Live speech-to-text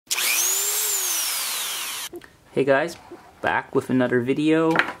Hey guys, back with another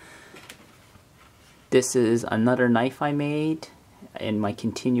video. This is another knife I made in my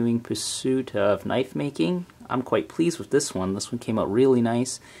continuing pursuit of knife making. I'm quite pleased with this one. This one came out really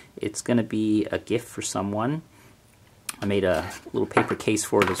nice. It's going to be a gift for someone. I made a little paper case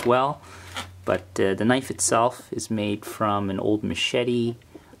for it as well. But the knife itself is made from an old machete,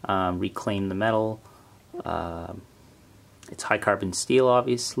 reclaimed the metal. It's high carbon steel,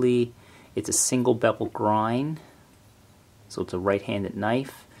 obviously. It's a single bevel grind, so it's a right-handed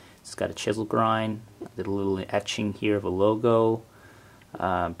knife. It's got a chisel grind. I did a little etching here of a logo,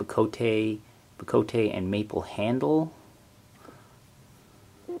 bocote and maple handle.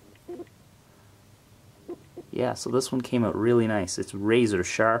 Yeah, so this one came out really nice. It's razor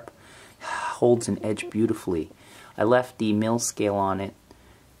sharp, holds an edge beautifully. I left the mill scale on it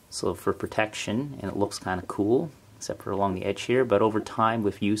so for protection, and it looks kind of cool, except for along the edge here. But over time,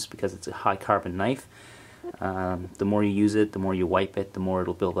 with use, because it's a high carbon knife, the more you use it, the more you wipe it, the more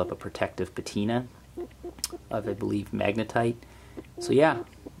it'll build up a protective patina of, I believe, magnetite. So yeah,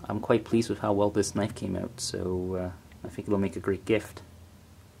 I'm quite pleased with how well this knife came out, so I think it'll make a great gift.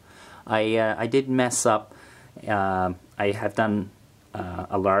 I did mess up. I have done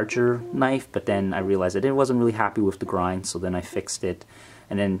a larger knife, but then I realized I wasn't really happy with the grind, so then I fixed it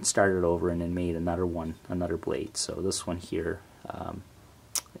and then started over and then made another one, another blade. So this one here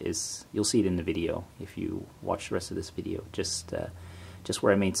you'll see it in the video if you watch the rest of this video, just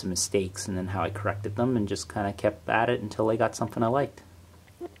where I made some mistakes and then how I corrected them, and just kind of kept at it until I got something I liked.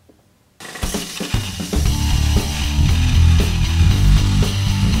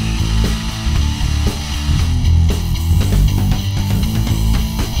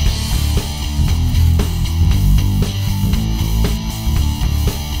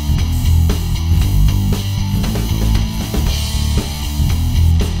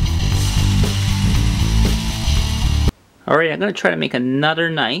 Alright, I'm going to try to make another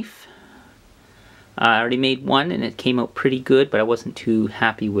knife. I already made one and it came out pretty good, but I wasn't too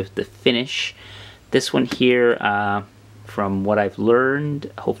happy with the finish. This one here, from what I've learned,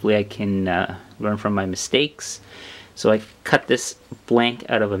 hopefully I can learn from my mistakes. So I cut this blank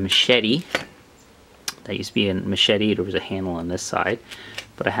out of a machete. That used to be a machete, there was a handle on this side.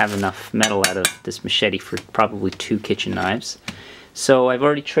 But I have enough metal out of this machete for probably 2 kitchen knives. So I've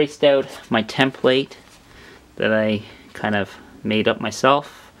already traced out my template that I kind of made up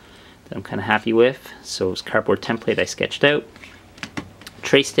myself, that I'm kind of happy with. So it's cardboard template I sketched out,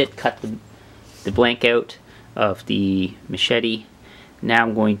 traced it, cut the blank out of the machete. Now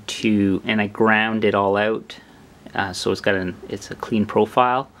I'm going to, and I ground it all out, so it's a clean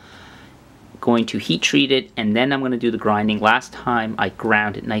profile. Going to heat treat it, and then I'm going to do the grinding. Last time I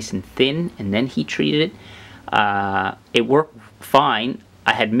ground it nice and thin and then heat treated it. It worked fine.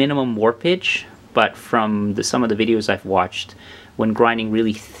 I had minimum warpage, but from some of the videos I've watched, when grinding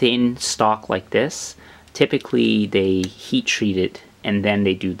really thin stock like this, typically they heat treat it and then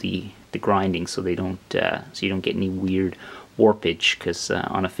they do the grinding, so they don't so you don't get any weird warpage, because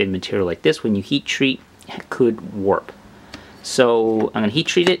on a thin material like this, when you heat treat, it could warp. So I'm gonna heat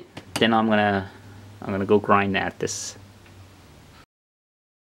treat it, then I'm gonna go grind this.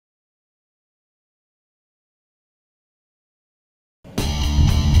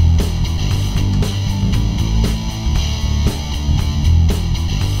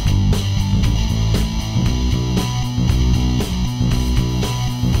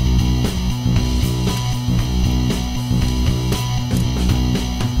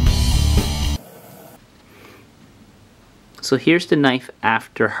 So here's the knife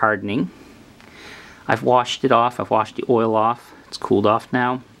after hardening. I've washed it off, I've washed the oil off, it's cooled off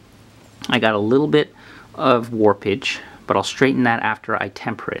now. I got a little bit of warpage, but I'll straighten that after I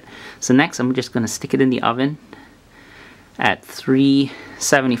temper it. So next I'm just going to stick it in the oven at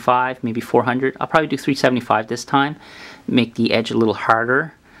 375, maybe 400. I'll probably do 375 this time. Make the edge a little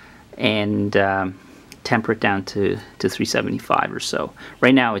harder and temper it down to 375 or so.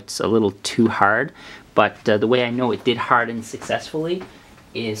 Right now it's a little too hard, but the way I know it did harden successfully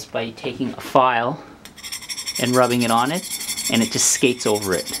is by taking a file and rubbing it on it, and it just skates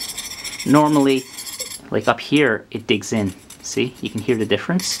over it. Normally, like up here, it digs in. See? You can hear the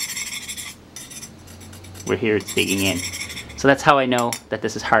difference? Where here it's digging in. So that's how I know that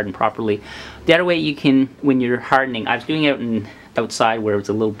this is hardened properly. The other way you can, when you're hardening, I was doing it outside where it's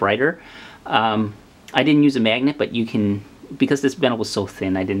a little brighter. I didn't use a magnet, but you can, because this metal was so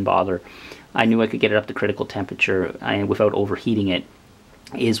thin, I didn't bother. I knew I could get it up to critical temperature without overheating it.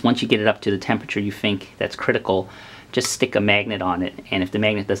 Is once you get it up to the temperature you think that's critical, just stick a magnet on it, and if the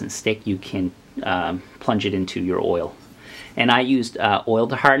magnet doesn't stick, you can plunge it into your oil. And I used oil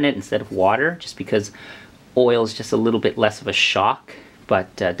to harden it instead of water, just because oil is just a little bit less of a shock,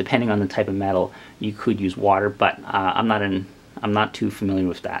 but depending on the type of metal, you could use water, but I'm not too familiar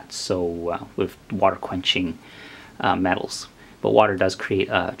with that, so with water quenching metals. But water does create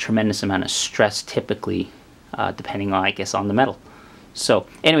a tremendous amount of stress typically, depending on, I guess, on the metal. So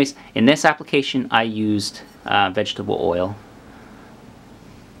anyways, in this application I used vegetable oil.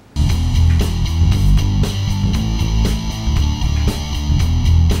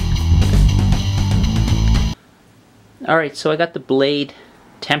 Alright, so I got the blade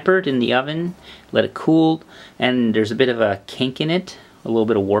tempered in the oven, let it cool, and there's a bit of a kink in it, a little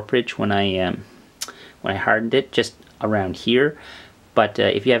bit of warpage when I hardened it, just around here. But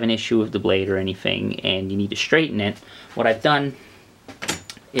if you have an issue with the blade or anything and you need to straighten it, what I've done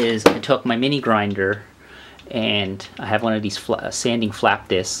is I took my mini grinder, and I have one of these sanding flap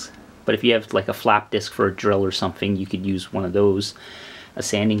discs, but if you have like a flap disc for a drill or something, you could use one of those, a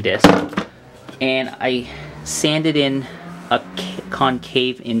sanding disc. And I sanded in a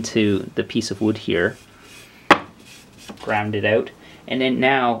concave into the piece of wood here, ground it out, and then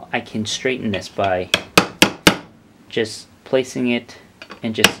now I can straighten this by just placing it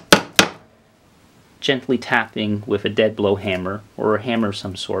and just gently tapping with a dead blow hammer or a hammer of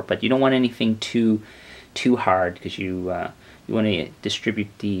some sort. But you don't want anything too hard, because you want to distribute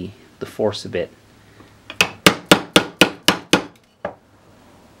the force a bit.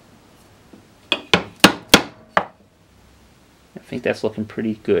 I think that's looking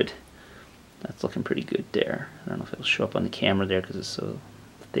pretty good. That's looking pretty good there. I don't know if it'll show up on the camera there because it's so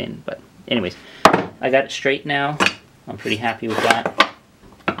thin, but anyways, I got it straight now. I'm pretty happy with that.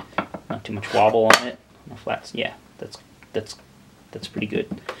 Not too much wobble on it. No flats. Yeah, that's pretty good.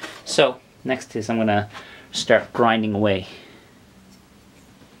 So next is I'm gonna start grinding away.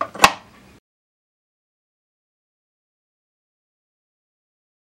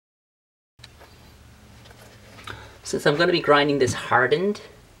 Since I'm going to be grinding this hardened,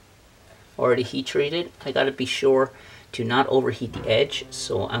 already heat treated, I got to be sure to not overheat the edge.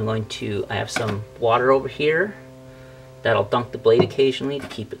 So I have some water over here that I'll dunk the blade occasionally to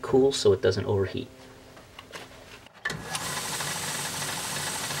keep it cool so it doesn't overheat.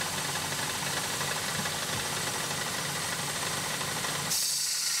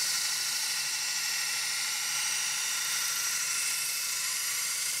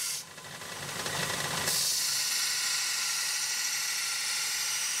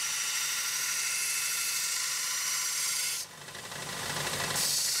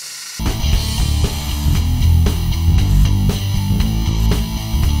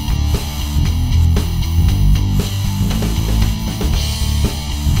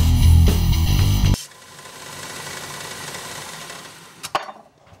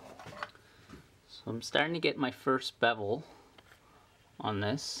 So I'm starting to get my first bevel on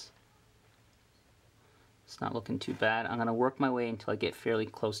this. It's not looking too bad. I'm going to work my way until I get fairly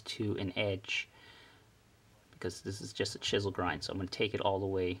close to an edge, because this is just a chisel grind, so I'm going to take it all the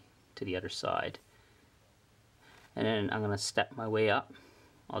way to the other side. And then I'm going to step my way up.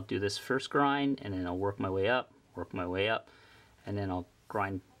 I'll do this first grind, and then I'll work my way up, and then I'll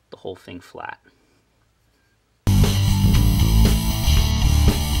grind the whole thing flat.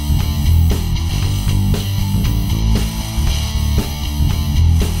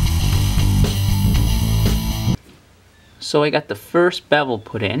 So I got the first bevel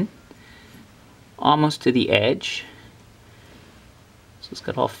put in, almost to the edge. So it's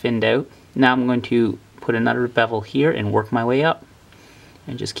got all thinned out. Now I'm going to put another bevel here and work my way up,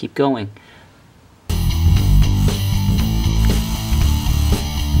 and just keep going.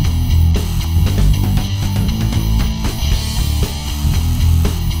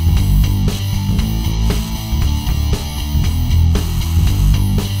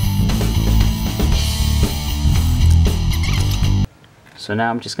 So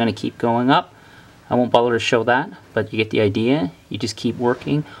now I'm just going to keep going up. I won't bother to show that, but you get the idea. You just keep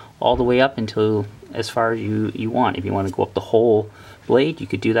working all the way up until as far as you want. If you want to go up the whole blade, you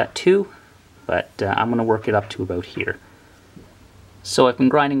could do that too, but I'm going to work it up to about here. So I've been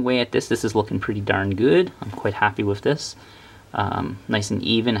grinding away at this. This is looking pretty darn good. I'm quite happy with this. Nice and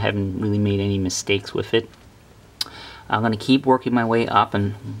even. I haven't really made any mistakes with it. I'm going to keep working my way up,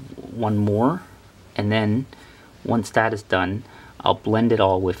 and one more, and then once that is done, I'll blend it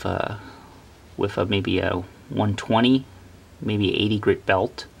all with maybe a 120, maybe 80 grit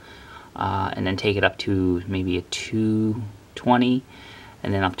belt, and then take it up to maybe a 220,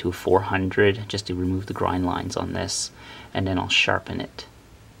 and then up to a 400, just to remove the grind lines on this, and then I'll sharpen it.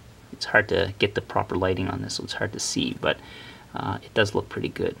 It's hard to get the proper lighting on this, so it's hard to see, but it does look pretty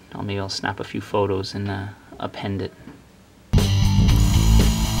good. Maybe I'll snap a few photos and append it.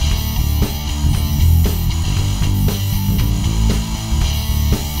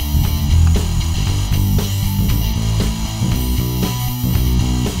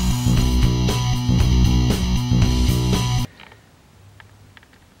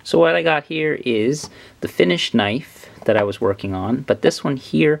 So what I got here is the finished knife that I was working on, but this one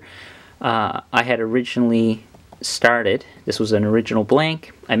here I had originally started. This was an original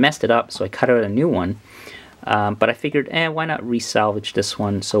blank. I messed it up, so I cut out a new one. But I figured, why not resalvage this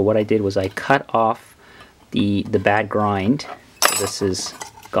one? So what I did was I cut off the bad grind. So this is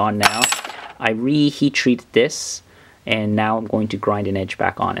gone now. I reheat treated this, and now I'm going to grind an edge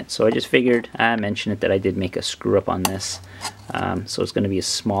back on it. So I just figured I mention it that I did make a screw up on this. So it's going to be a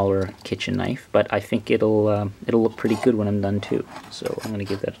smaller kitchen knife, but I think it'll look pretty good when I'm done too. So I'm going to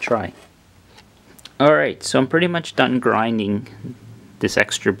give that a try. Alright, so I'm pretty much done grinding this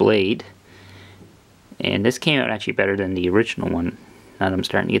extra blade. And this came out actually better than the original one. Now that I'm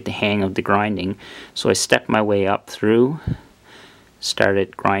starting to get the hang of the grinding. So I stepped my way up through,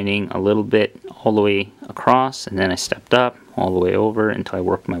 started grinding a little bit all the way across, and then I stepped up all the way over until I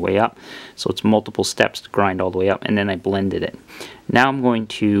worked my way up. So it's multiple steps to grind all the way up, and then I blended it. Now I'm going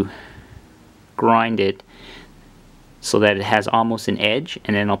to grind it so that it has almost an edge,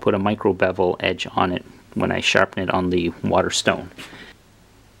 and then I'll put a micro bevel edge on it when I sharpen it on the water stone.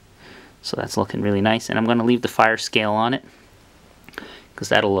 So that's looking really nice, and I'm going to leave the fire scale on it because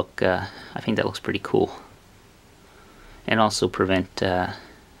that'll look, I think that looks pretty cool, and also prevent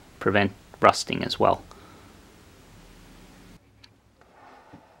rusting as well.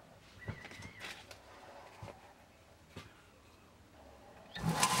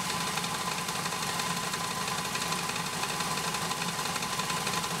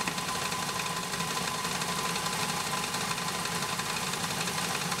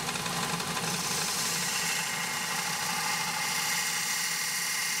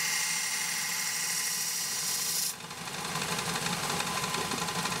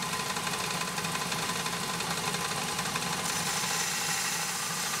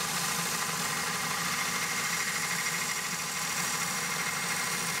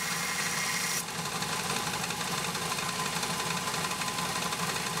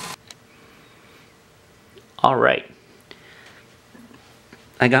 Alright,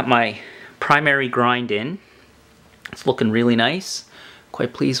 I got my primary grind in. It's looking really nice.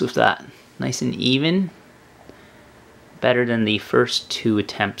 Quite pleased with that. Nice and even. Better than the first two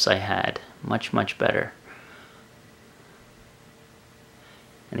attempts I had. Much, much better.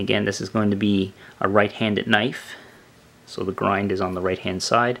 And again, this is going to be a right-handed knife, so the grind is on the right-hand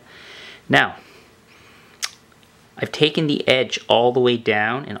side. Now, I've taken the edge all the way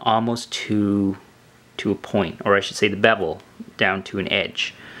down and almost to a point, or I should say the bevel down to an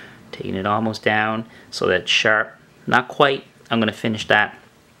edge. Taking it almost down so that it's sharp. Not quite. I'm going to finish that.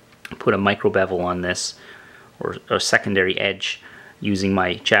 Put a micro bevel on this, or secondary edge, using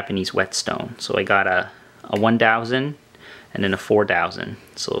my Japanese whetstone. So I got a 1000 and then a 4000.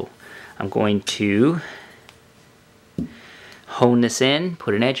 So I'm going to hone this in,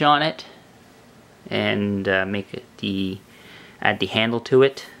 put an edge on it, and make it add the handle to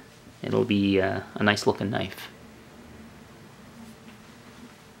it. It'll be a nice looking knife.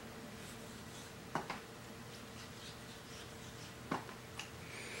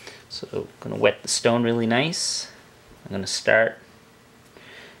 So I'm going to wet the stone really nice. I'm going to start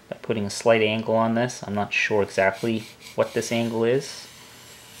by putting a slight angle on this. I'm not sure exactly what this angle is,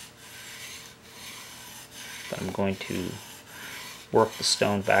 but I'm going to work the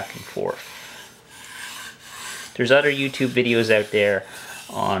stone back and forth. There's other YouTube videos out there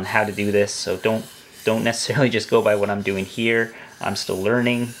on how to do this, so don't necessarily just go by what I'm doing here. I'm still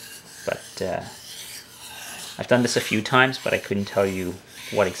learning, but I've done this a few times, but I couldn't tell you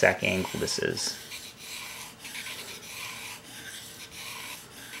what exact angle this is.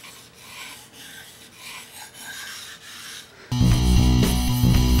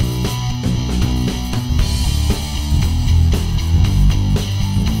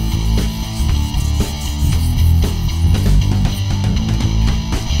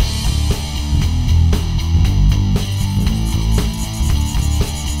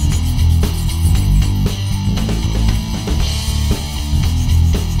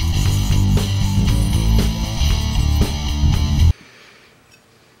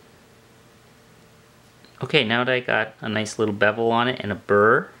 Okay, now that I got a nice little bevel on it and a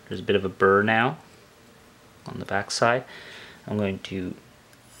burr, there's a bit of a burr now on the back side, I'm going to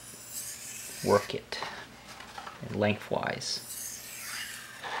work it lengthwise.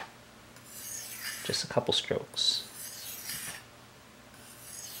 Just a couple strokes.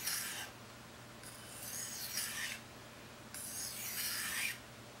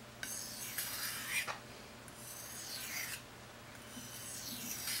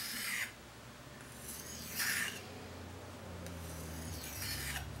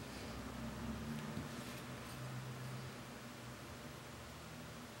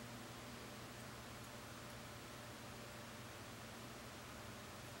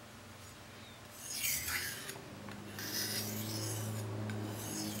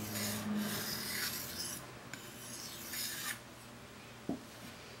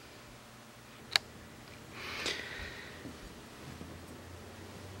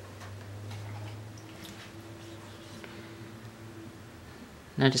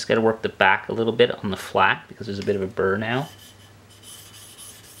 And I just got to work the back a little bit on the flat because there's a bit of a burr now.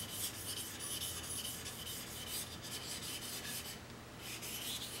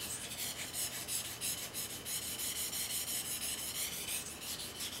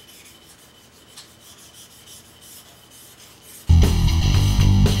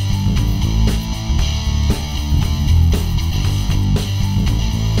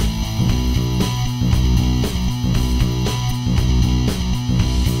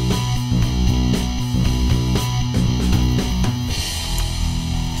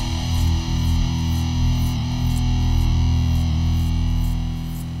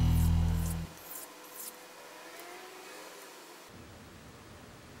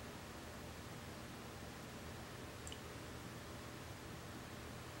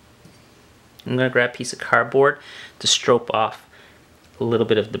 I'm going to grab a piece of cardboard to stroke off a little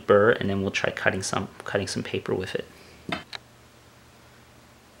bit of the burr, and then we'll try cutting some paper with it.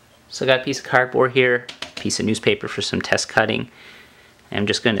 So I got a piece of cardboard here, a piece of newspaper for some test cutting. And I'm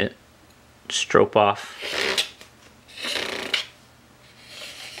just going to stroke off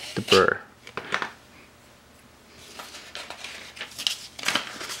the burr.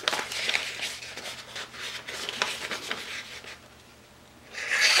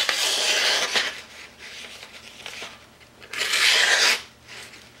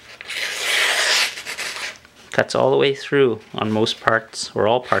 Cuts all the way through on most parts, or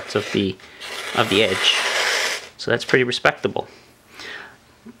all parts of the edge. So that's pretty respectable.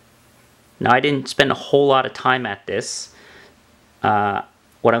 Now I didn't spend a whole lot of time at this. What I'm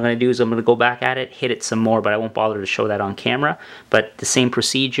going to do is I'm going to go back at it, hit it some more, but I won't bother to show that on camera. But the same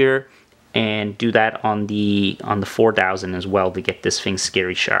procedure, and do that on the 4000 as well to get this thing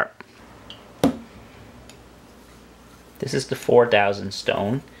scary sharp. This is the 4000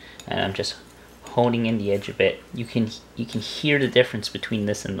 stone, and I'm just honing in the edge a bit. You can hear the difference between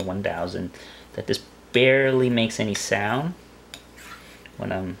this and the 1000, that this barely makes any sound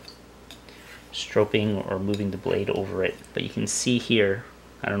when I'm stroking or moving the blade over it. But you can see here,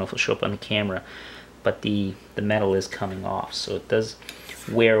 I don't know if it'll show up on the camera, but the metal is coming off, so it does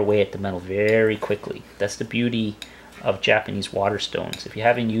wear away at the metal very quickly. That's the beauty of Japanese water stones. If you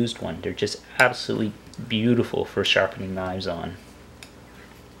haven't used one, they're just absolutely beautiful for sharpening knives on.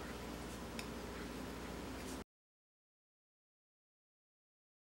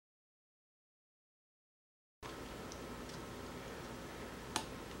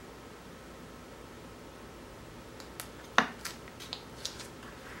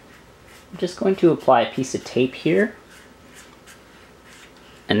 I'm just going to apply a piece of tape here,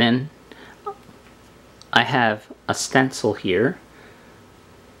 and then I have a stencil here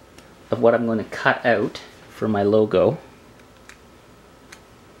of what I'm going to cut out for my logo.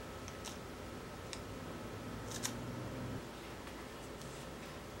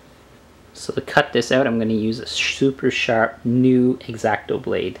 So to cut this out, I'm going to use a super sharp new X-Acto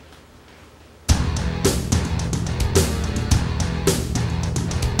blade.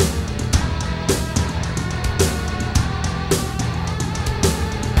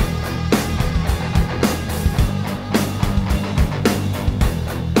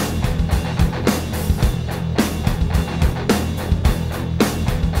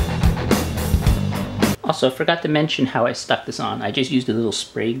 Also, I forgot to mention how I stuck this on. I just used a little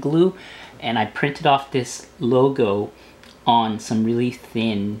spray glue, and I printed off this logo on some really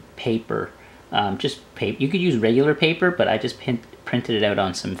thin paper. Just paper. You could use regular paper, but I just printed it out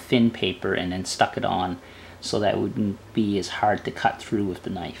on some thin paper and then stuck it on so that it wouldn't be as hard to cut through with the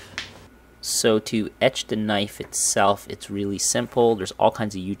knife. So to etch the knife itself, it's really simple. There's all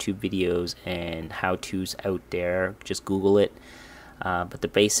kinds of YouTube videos and how-tos out there. Just Google it. But the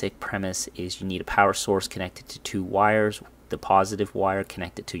basic premise is you need a power source connected to 2 wires, the positive wire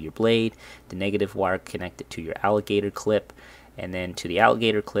connected to your blade, the negative wire connected to your alligator clip, and then to the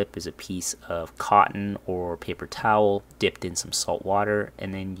alligator clip is a piece of cotton or paper towel dipped in some salt water,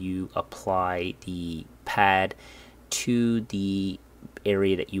 and then you apply the pad to the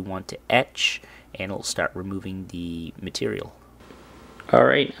area that you want to etch, and it'll start removing the material.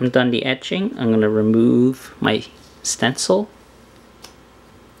 Alright, I'm done the etching. I'm going to remove my stencil.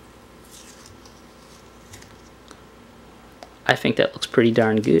 I think that looks pretty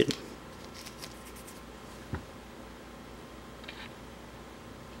darn good.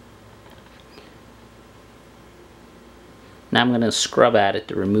 Now I'm going to scrub at it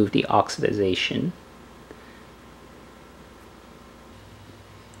to remove the oxidization.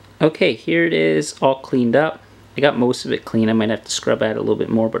 Okay, here it is, all cleaned up. I got most of it clean. I might have to scrub at it a little bit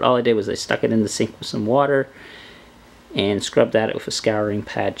more, but all I did was I stuck it in the sink with some water and scrubbed at it with a scouring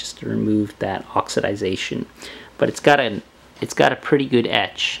pad just to remove that oxidization. But it's got a it's got a pretty good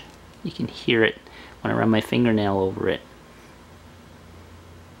etch. You can hear it when I run my fingernail over it.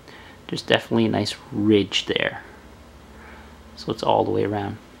 There's definitely a nice ridge there. So it's all the way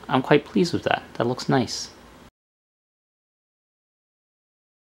around. I'm quite pleased with that. That looks nice.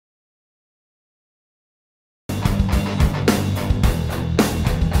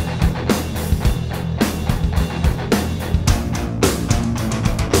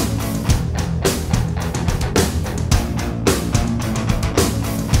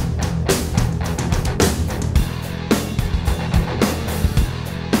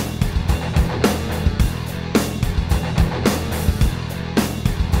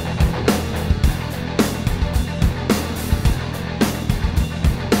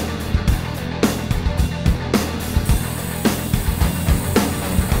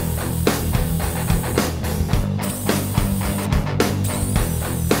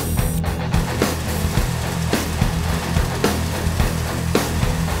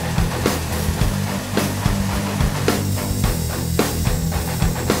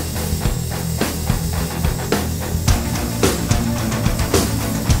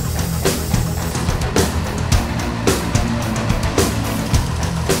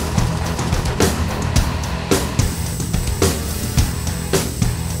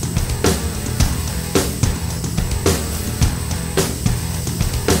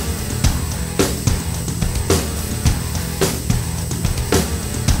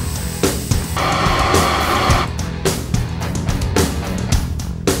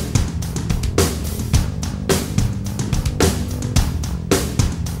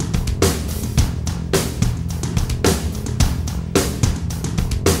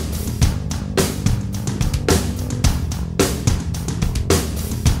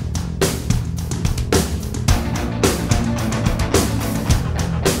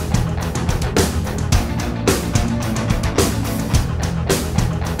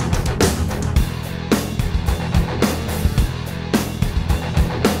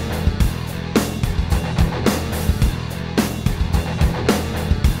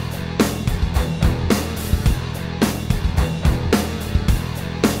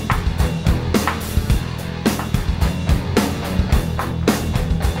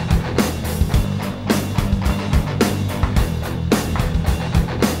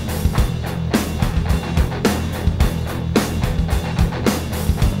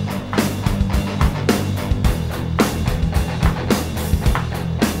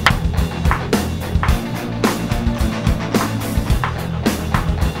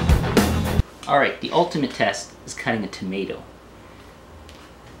 Alright, the ultimate test is cutting a tomato.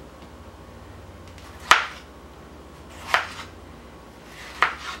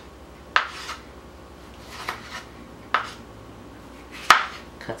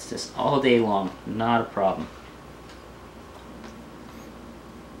 Cuts this all day long, not a problem.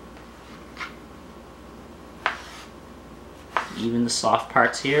 Even the soft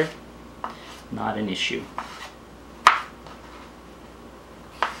parts here, not an issue.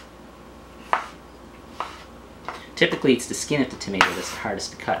 Typically it's the skin of the tomato that's the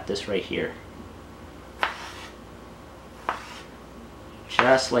hardest to cut, this right here.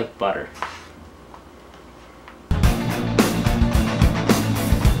 Just like butter.